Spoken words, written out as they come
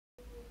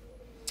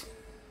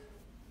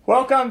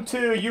Welcome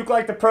to Uke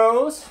Like the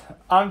Pros.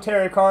 I'm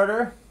Terry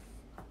Carter.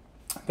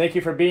 Thank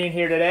you for being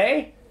here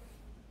today.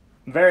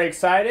 I'm very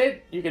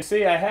excited. You can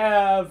see I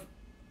have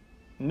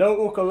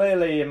no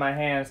ukulele in my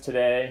hands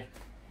today.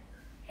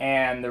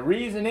 And the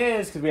reason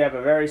is because we have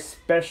a very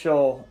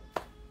special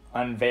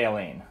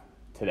unveiling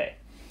today.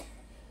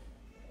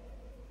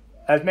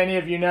 As many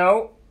of you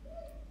know,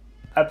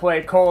 I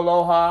play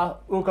KoAloha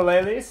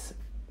ukuleles,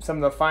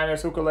 some of the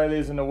finest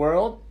ukuleles in the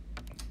world.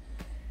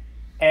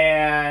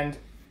 And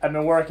I've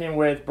been working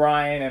with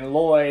Brian and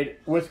Lloyd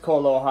with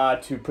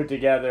KoAloha to put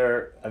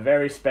together a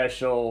very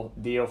special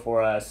deal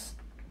for us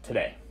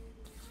today.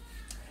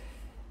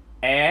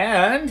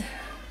 And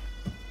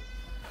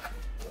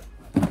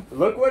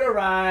look what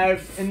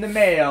arrived in the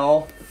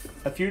mail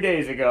a few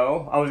days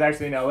ago. I was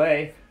actually in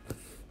LA.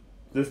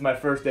 This is my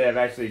first day of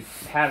actually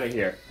having it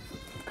here.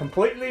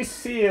 Completely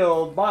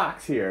sealed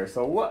box here.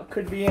 So what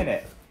could be in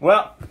it?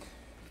 Well,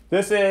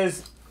 this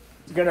is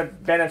going to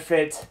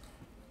benefit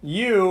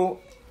you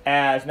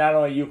as not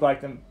only Uke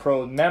Like the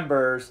Pros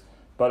members,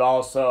 but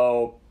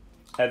also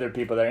other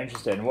people that are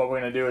interested. And what we're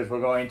going to do is we're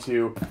going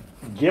to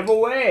give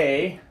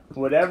away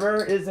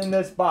whatever is in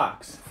this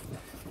box.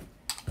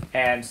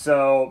 And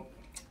so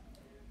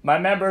my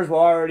members will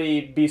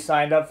already be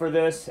signed up for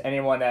this.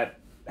 Anyone that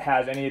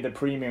has any of the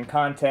premium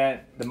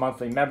content, the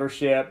monthly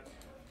membership,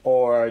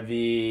 or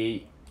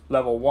the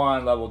level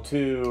 1, level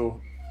 2,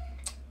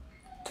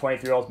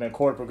 23 ultimate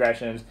chord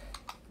progressions.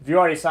 If you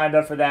already signed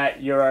up for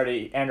that, you're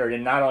already entered.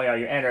 And not only are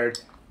you entered,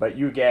 but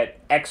you get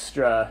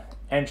extra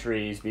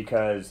entries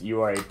because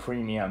you are a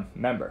premium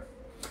member.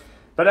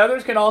 But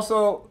others can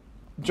also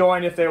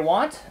join if they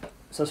want.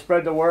 So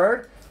spread the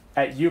word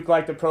at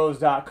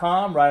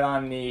ukelikethepros.com. Right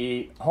on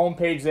the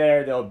homepage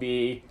there, there'll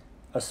be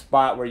a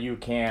spot where you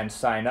can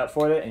sign up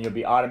for it, and you'll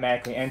be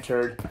automatically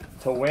entered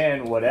to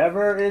win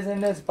whatever is in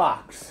this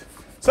box.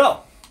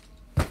 So,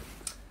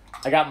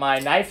 I got my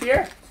knife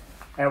here,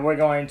 and we're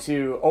going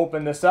to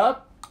open this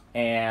up,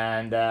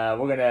 and we're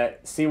going to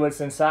see what's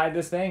inside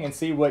this thing and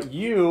see what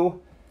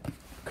you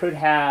could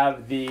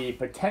have the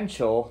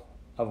potential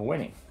of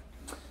winning.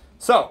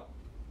 So,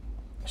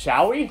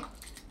 shall we?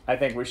 I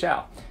think we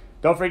shall.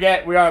 Don't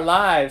forget, we are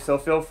live, so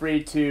feel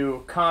free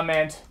to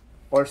comment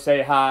or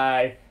say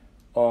hi.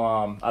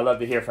 I'd love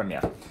to hear from you.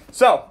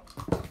 So,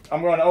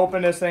 I'm going to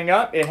open this thing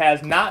up. It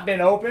has not been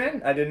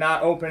opened. I did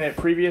not open it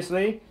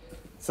previously.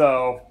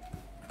 So,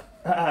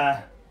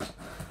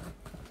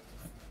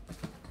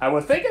 I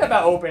was thinking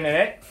about opening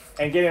it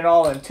and getting it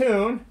all in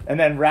tune and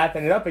then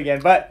wrapping it up again.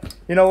 But,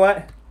 you know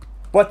what?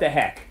 What the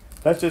heck?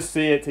 Let's just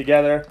see it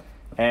together.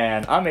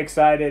 And I'm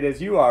excited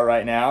as you are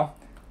right now.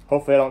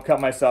 Hopefully I don't cut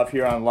myself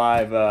here on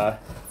live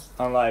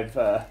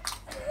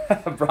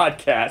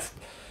broadcast.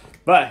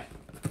 But,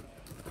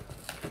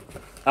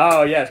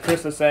 oh yes,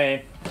 Chris was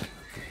saying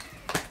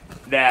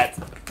that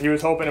he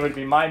was hoping it would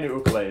be my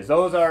new ukuleles.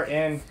 Those are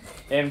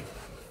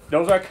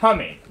those are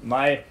coming.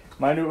 My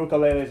new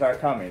ukuleles are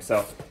coming.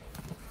 So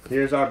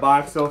here's our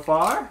box so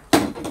far.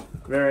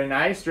 Very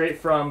nice, straight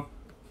from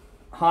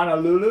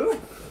Honolulu.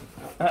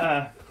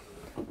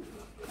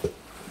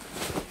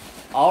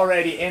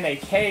 Already in a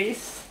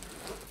case,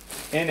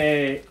 in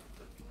a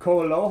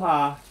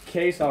KoAloha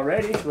case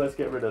already. So let's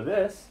get rid of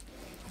this.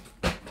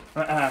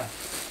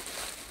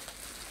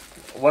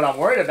 What I'm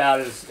worried about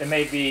is it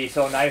may be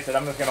so nice that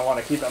I'm just going to want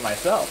to keep it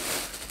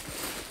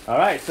myself.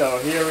 Alright, so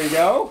here we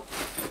go.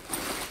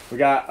 We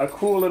got a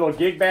cool little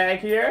gig bag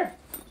here.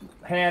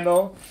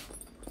 Handle.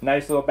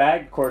 Nice little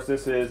bag. Of course,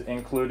 this is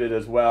included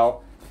as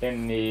well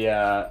in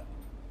the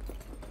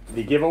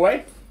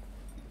giveaway.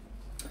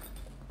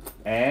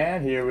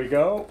 And here we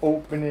go.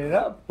 Open it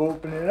up.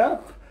 Open it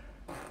up.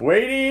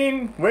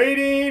 Waiting.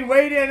 Waiting.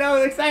 Waiting. No,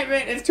 the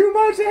excitement is too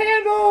much to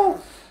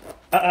handle.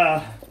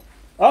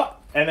 Oh.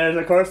 And there's,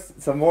 of course,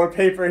 some more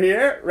paper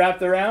here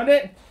wrapped around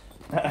it.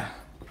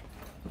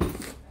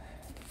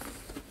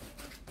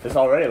 This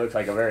already looks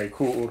like a very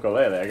cool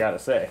ukulele, I gotta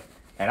say.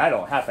 And I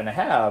don't happen to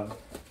have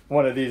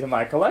one of these in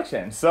my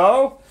collection.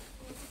 So,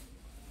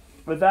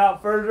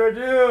 without further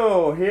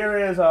ado, here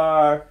is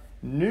our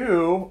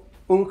new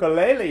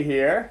ukulele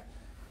here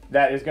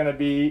that is going to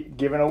be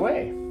given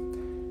away.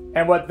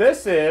 And what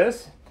this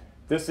is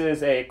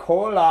a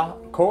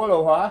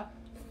KoAloha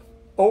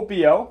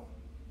Opio.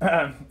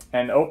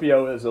 And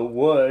opio is a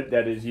wood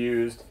that is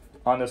used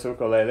on this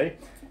ukulele.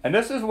 And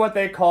this is what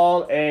they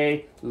call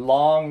a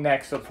long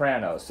neck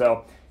soprano.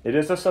 So it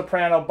is a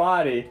soprano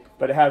body,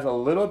 but it has a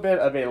little bit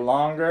of a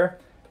longer,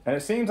 and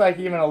it seems like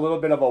even a little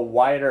bit of a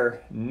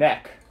wider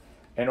neck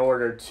in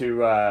order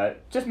to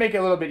just make it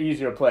a little bit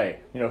easier to play.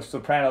 You know,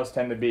 sopranos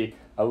tend to be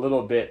a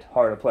little bit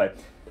harder to play.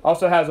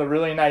 Also has a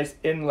really nice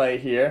inlay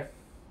here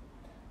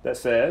that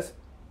says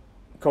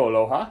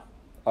KoAloha,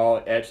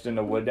 all etched in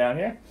the wood down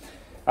here.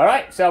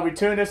 Alright, shall we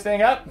tune this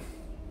thing up?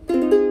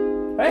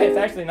 Hey, it's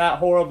actually not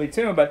horribly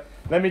tuned, but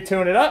let me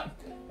tune it up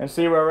and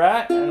see where we're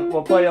at, and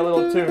we'll play a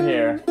little tune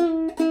here.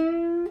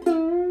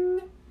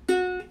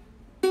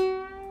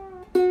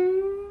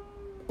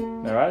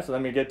 Alright, so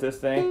let me get this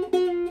thing.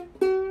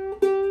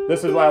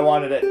 This is why I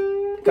wanted it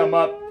to come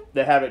up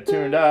they have it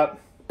tuned up.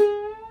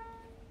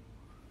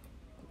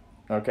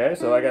 Okay,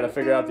 so I got to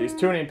figure out these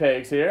tuning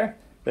pegs here.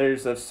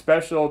 There's a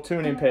special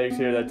tuning pegs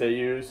here that they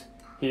use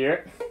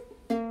here.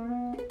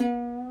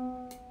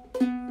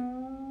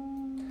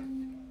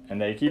 And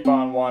they keep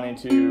on wanting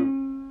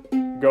to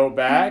go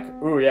back.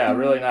 Ooh, yeah,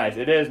 really nice.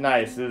 It is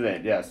nice, isn't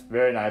it? Yes,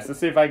 very nice. Let's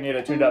see if I can get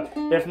it tuned up.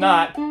 If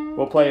not,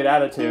 we'll play it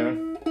out of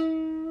tune.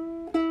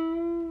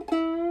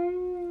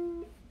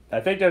 I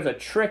think there's a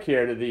trick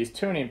here to these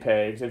tuning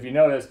pegs. If you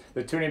notice,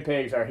 the tuning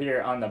pegs are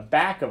here on the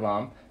back of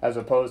them as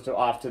opposed to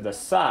off to the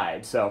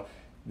side. So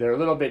they're a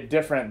little bit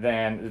different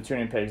than the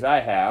tuning pegs I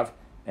have.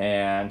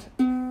 And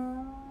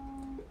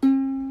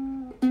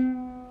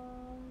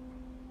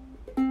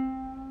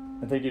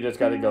I think you just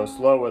got to go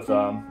slow with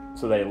them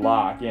so they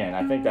lock in.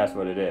 I think that's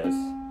what it is.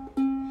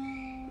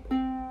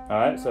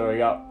 Alright, so we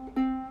got,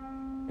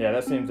 yeah,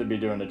 that seems to be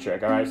doing the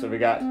trick. Alright, so we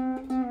got,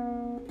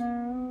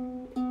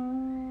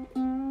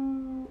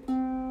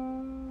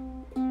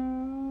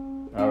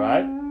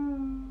 alright.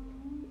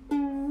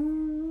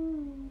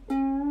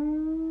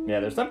 Yeah,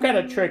 there's some kind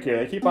of trick here.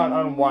 They keep on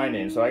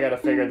unwinding, so I got to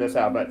figure this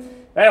out. But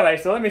anyway,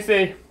 so let me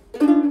see.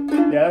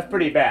 Yeah, that's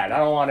pretty bad. I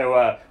don't want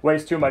to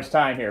waste too much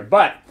time here.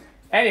 But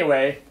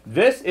anyway,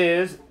 this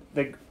is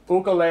the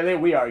ukulele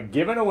we are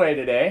giving away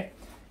today.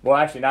 Well,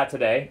 actually not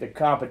today. The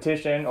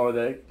competition or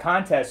the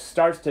contest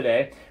starts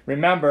today.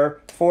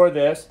 Remember, for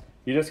this,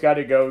 you just got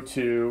to go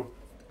to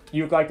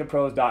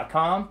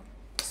ukelikethepros.com,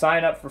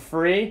 sign up for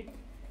free.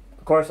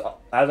 Of course,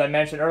 as I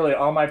mentioned earlier,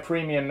 all my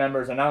premium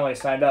members are not only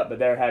signed up, but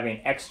they're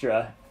having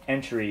extra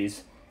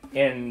entries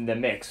in the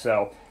mix.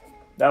 So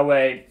that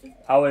way,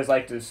 I always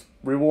like to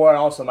reward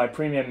also my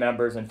premium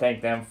members and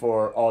thank them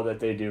for all that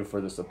they do for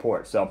the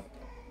support. So,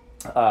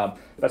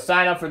 but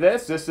sign up for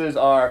this. This is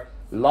our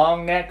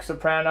long neck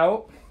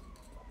soprano,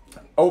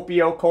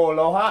 Opio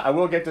KoAloha. I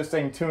will get this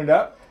thing tuned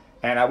up,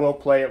 and I will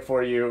play it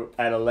for you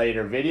at a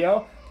later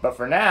video. But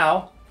for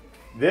now,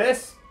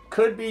 this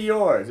could be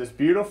yours. This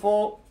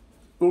beautiful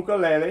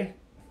ukulele.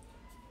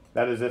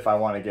 That is if I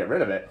want to get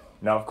rid of it.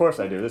 No, of course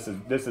I do. This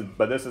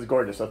is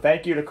gorgeous. So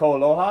thank you to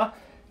KoAloha.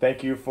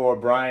 Thank you for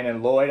Brian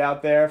and Lloyd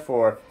out there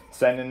for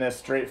sending this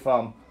straight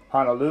from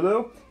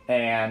Honolulu.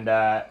 And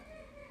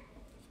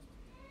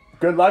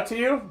good luck to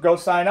you. Go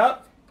sign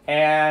up,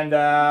 and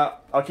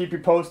I'll keep you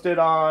posted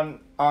on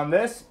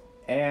this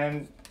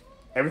and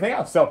everything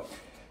else. So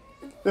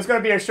this is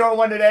going to be a short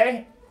one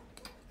today.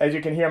 As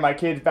you can hear, my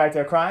kids back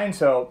there crying.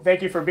 So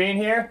thank you for being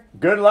here.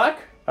 Good luck.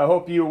 I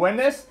hope you win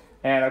this.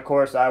 And of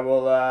course, I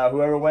will,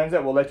 whoever wins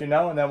it, we'll let you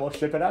know, and then we'll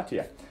ship it out to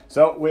you.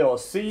 So we'll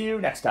see you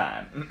next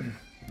time.